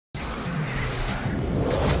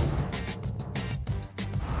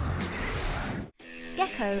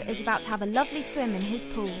Gekko is about to have a lovely swim in his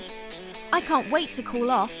pool. I can't wait to cool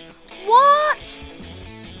off. What?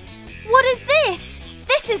 What is this?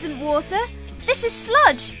 This isn't water. This is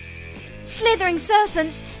sludge. Slithering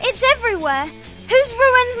serpents, it's everywhere. Who's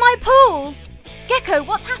ruined my pool? Gekko,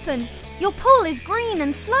 what's happened? Your pool is green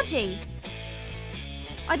and sludgy.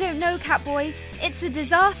 I don't know, Catboy. It's a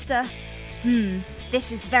disaster.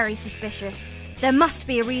 This is very suspicious. There must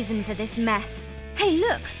be a reason for this mess. Hey,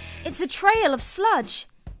 look! It's a trail of sludge.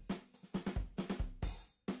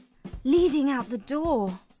 Leading out the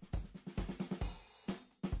door.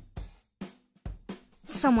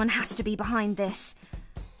 Someone has to be behind this.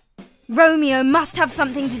 Romeo must have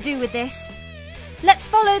something to do with this. Let's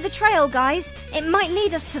follow the trail, guys. It might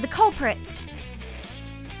lead us to the culprits.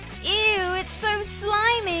 Ew, it's so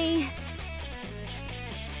slimy.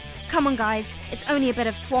 Come on, guys. It's only a bit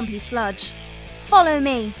of swampy sludge. Follow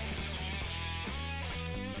me.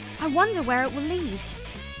 I wonder where it will lead.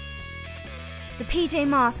 The PJ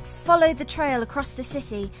Masks followed the trail across the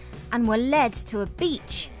city and were led to a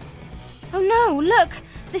beach. Oh no, look!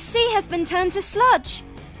 The sea has been turned to sludge.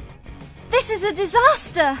 This is a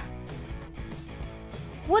disaster!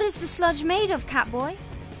 What is the sludge made of, Catboy?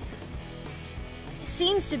 It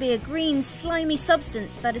seems to be a green, slimy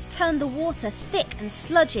substance that has turned the water thick and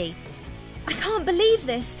sludgy. I can't believe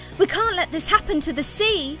this! We can't let this happen to the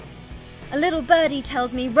sea! A little birdie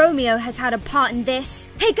tells me Romeo has had a part in this.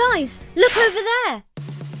 Hey guys, look over there!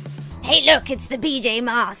 Hey look, it's the PJ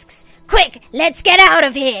Masks! Quick, let's get out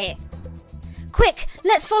of here! Quick,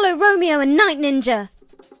 let's follow Romeo and Night Ninja!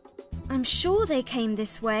 I'm sure they came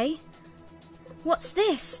this way. What's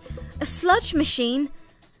this? A sludge machine?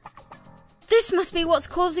 This must be what's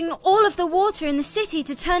causing all of the water in the city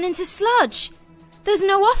to turn into sludge. There's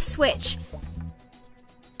no off switch.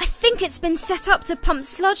 I think it's been set up to pump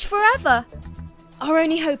sludge forever. Our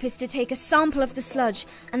only hope is to take a sample of the sludge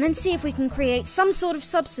and then see if we can create some sort of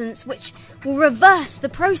substance which will reverse the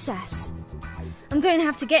process. I'm going to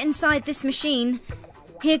have to get inside this machine.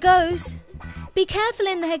 Here goes. Be careful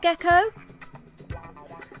in there, Gekko.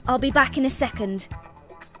 I'll be back in a second.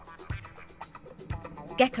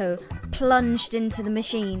 Gekko plunged into the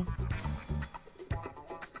machine.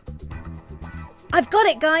 I've got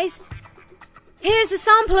it, guys. Here's a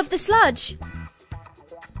sample of the sludge.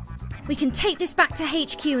 We can take this back to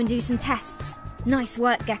HQ and do some tests. Nice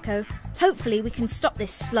work, Gekko. Hopefully we can stop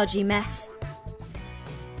this sludgy mess.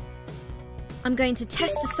 I'm going to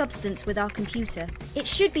test the substance with our computer. It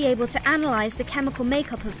should be able to analyse the chemical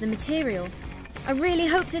makeup of the material. I really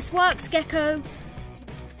hope this works, Gekko.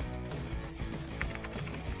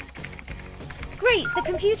 Great, the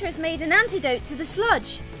computer has made an antidote to the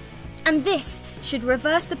sludge. And this should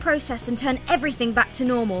reverse the process and turn everything back to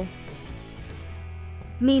normal.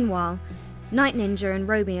 Meanwhile, Night Ninja and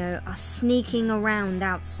Romeo are sneaking around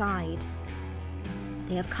outside.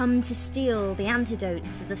 They have come to steal the antidote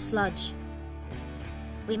to the sludge.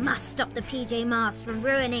 We must stop the PJ Masks from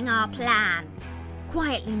ruining our plan.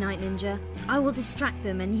 Quietly, Night Ninja. I will distract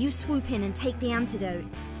them and you swoop in and take the antidote.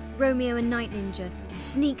 Romeo and Night Ninja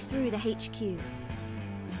sneak through the HQ.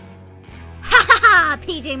 Ha ha ha!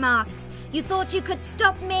 PJ Masks! You thought you could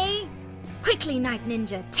stop me? Quickly, Night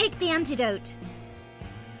Ninja, take the antidote.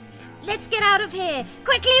 Let's get out of here!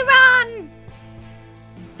 Quickly run!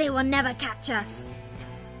 They will never catch us.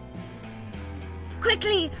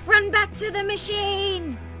 Quickly, run back to the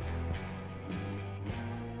machine!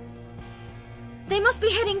 They must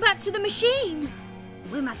be heading back to the machine.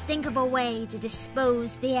 We must think of a way to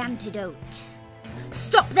dispose the antidote.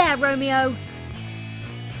 Stop there, Romeo!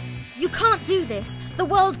 You can't do this. The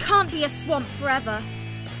world can't be a swamp forever.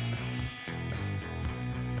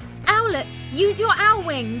 Owlette, use your owl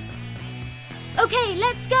wings. Okay,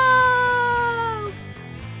 let's go!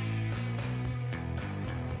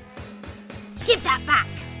 Give that back!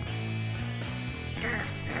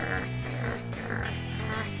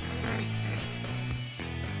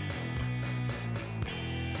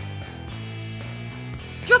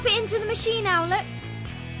 Drop it into the machine, Owlette.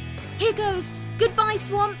 Here goes. Goodbye,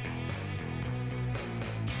 swamp.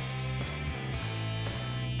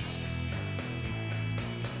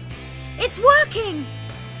 It's working!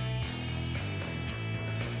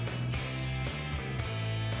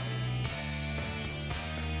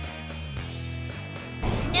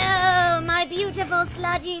 No, my beautiful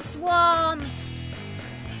sludgy swamp!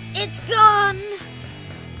 It's gone!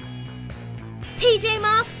 PJ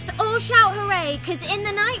Masks, all shout hooray, 'cause in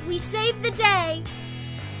the night we saved the day!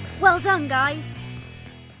 Well done, guys!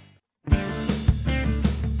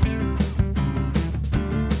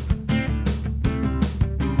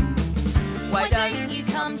 Why don't you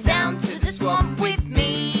come down to the swamp with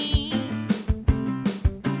me?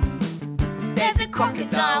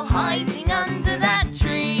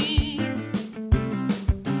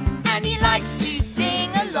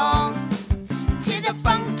 a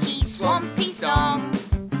funky, swampy song.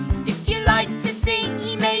 If you like to sing,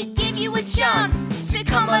 he may give you a chance. So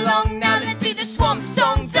come along now, let's do the swamp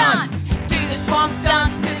song dance. Do the swamp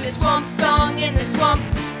dance to the swamp song in the swamp.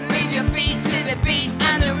 Move your feet to the beat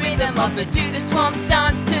and the rhythm of it. Do the swamp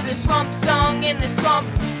dance to the swamp song in the swamp.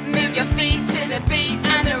 Move your feet to the beat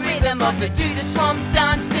and the rhythm of it. Do the swamp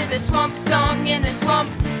dance to the swamp song in the swamp.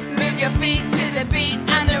 Move your feet to the beat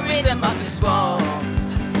and the rhythm of the swamp.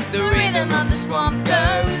 The rhythm of the swamp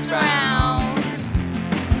goes round.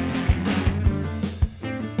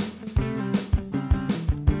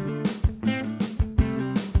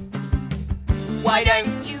 Why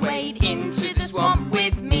don't you wade into the swamp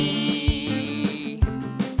with me?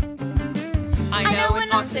 I know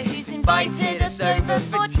an otter who's invited us over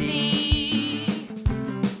for tea,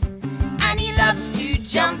 and he loves to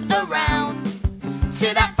jump around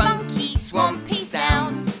to that funky, swampy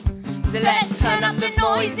sound. So let's turn up the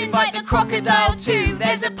noise, invite the crocodile too.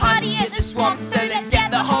 There's a party at the swamp, so let's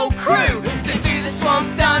get the whole crew to do the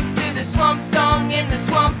swamp dance to the swamp song in the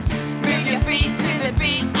swamp. Move your feet to the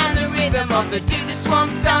beat and the rhythm of it. Do the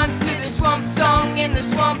swamp dance to the swamp song in the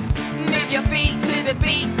swamp. Move your feet to the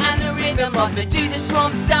beat and the rhythm of it. Do the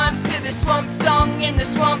swamp dance to the swamp song in the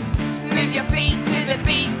swamp. Move your feet to the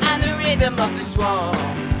beat and the rhythm of the swamp.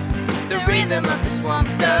 The rhythm of the swamp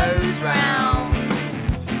goes round.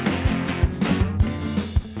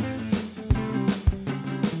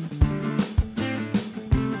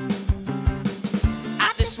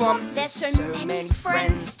 At the swamp there's so many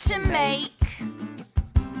friends to make.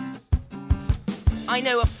 I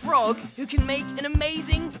know a frog who can make an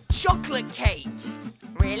amazing chocolate cake.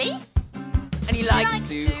 Really? And he likes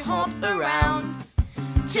to hop around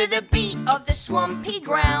to the beat of the swampy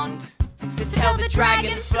ground. So tell the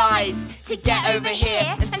dragonflies to get over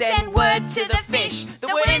here and send word to the fish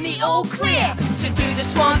that we're in the all clear to do the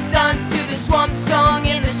swamp dance to the swamp song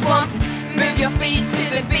in the swamp. Move your feet to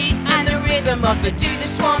the beat and the rhythm of it. Do the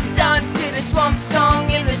swamp dance to the swamp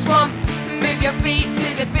song in the swamp. Move your feet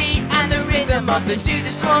to the beat and the rhythm of it. Do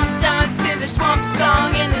the swamp dance to the swamp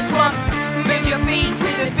song in the swamp. Move your feet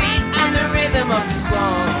to the beat and the rhythm of the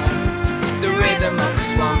swamp. The rhythm of the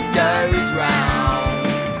swamp goes round.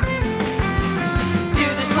 Do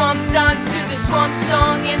the swamp dance to the swamp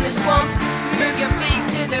song in the swamp. Move your feet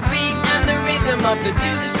to the beat and the rhythm of the.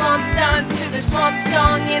 Do the swamp dance to the swamp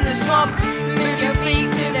song in the swamp. Move your feet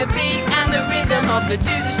to the beat and the rhythm of the.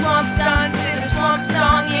 Do the swamp dance to the swamp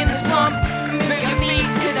song in the swamp. Move your feet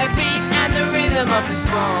to the beat and the rhythm of the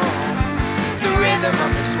swamp. The rhythm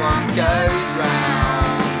of the swamp goes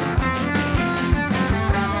round.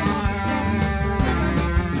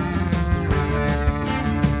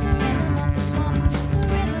 The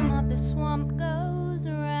rhythm of the swamp goes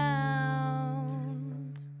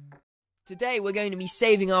round. Today we're going to be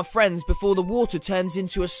saving our friends before the water turns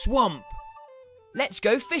into a swamp. Let's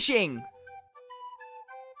go fishing!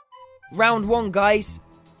 Round one, guys.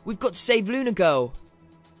 We've got to save Luna Girl.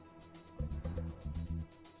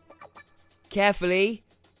 Carefully.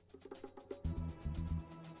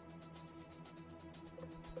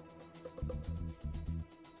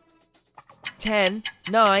 10,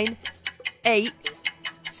 9, 8,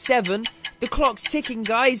 7. The clock's ticking,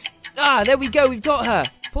 guys. Ah, there we go. We've got her.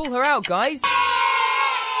 Pull her out, guys.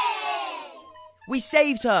 We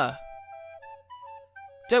saved her.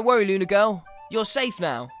 Don't worry, Luna Girl. You're safe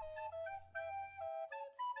now.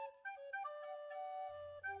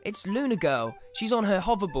 It's Luna Girl. She's on her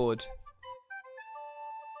hoverboard.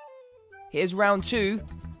 Here's round 2.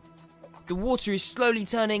 The water is slowly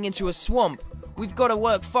turning into a swamp. We've got to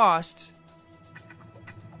work fast.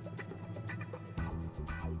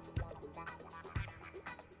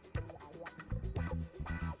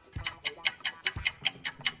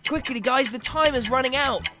 Quickly, guys, the timer's running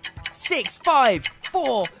out. 6, 5,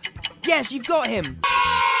 4. Yes, you've got him.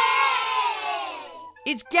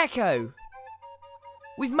 It's Gekko.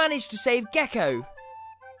 We've managed to save Gekko.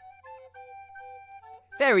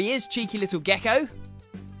 There he is, cheeky little Gekko.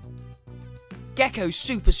 Gekko's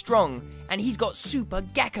super strong, and he's got super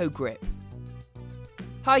Gekko grip.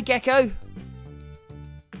 Hi, Gekko.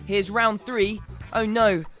 Here's round 3. Oh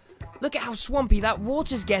no, look at how swampy that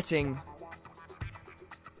water's getting.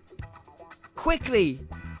 Quickly!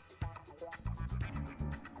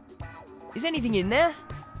 Is anything in there?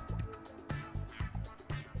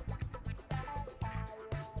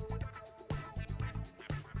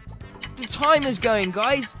 The timer's going,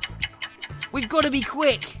 guys. We've got to be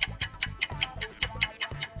quick.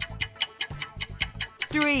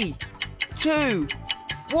 3, 2,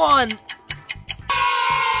 1.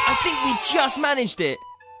 I think we just managed it.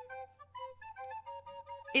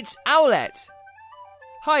 It's Owlette.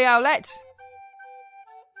 Hi, Owlette.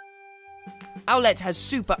 Owlette has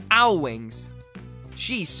super owl wings.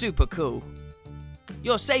 She's super cool.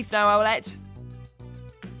 You're safe now, Owlette.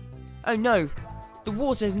 Oh no, the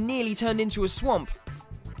water has nearly turned into a swamp.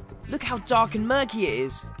 Look how dark and murky it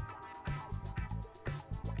is.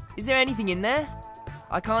 Is there anything in there?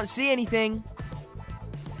 I can't see anything.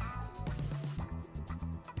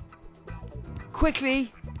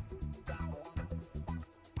 Quickly!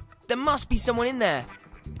 There must be someone in there.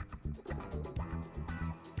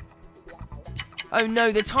 Oh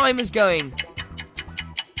no, the timer's going.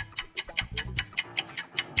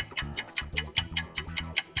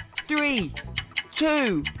 Three,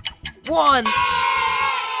 2, 1.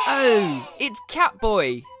 Oh, it's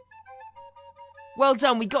Catboy. Well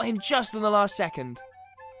done, we got him just in the last second.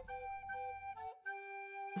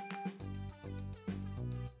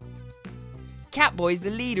 Catboy's the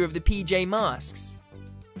leader of the PJ Masks.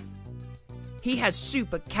 He has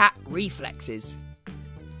super cat reflexes.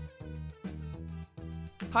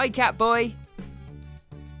 Hi, Catboy.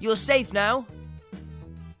 You're safe now.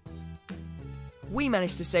 We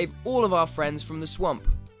managed to save all of our friends from the swamp.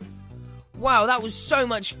 Wow, that was so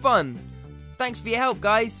much fun. Thanks for your help,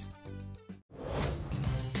 guys.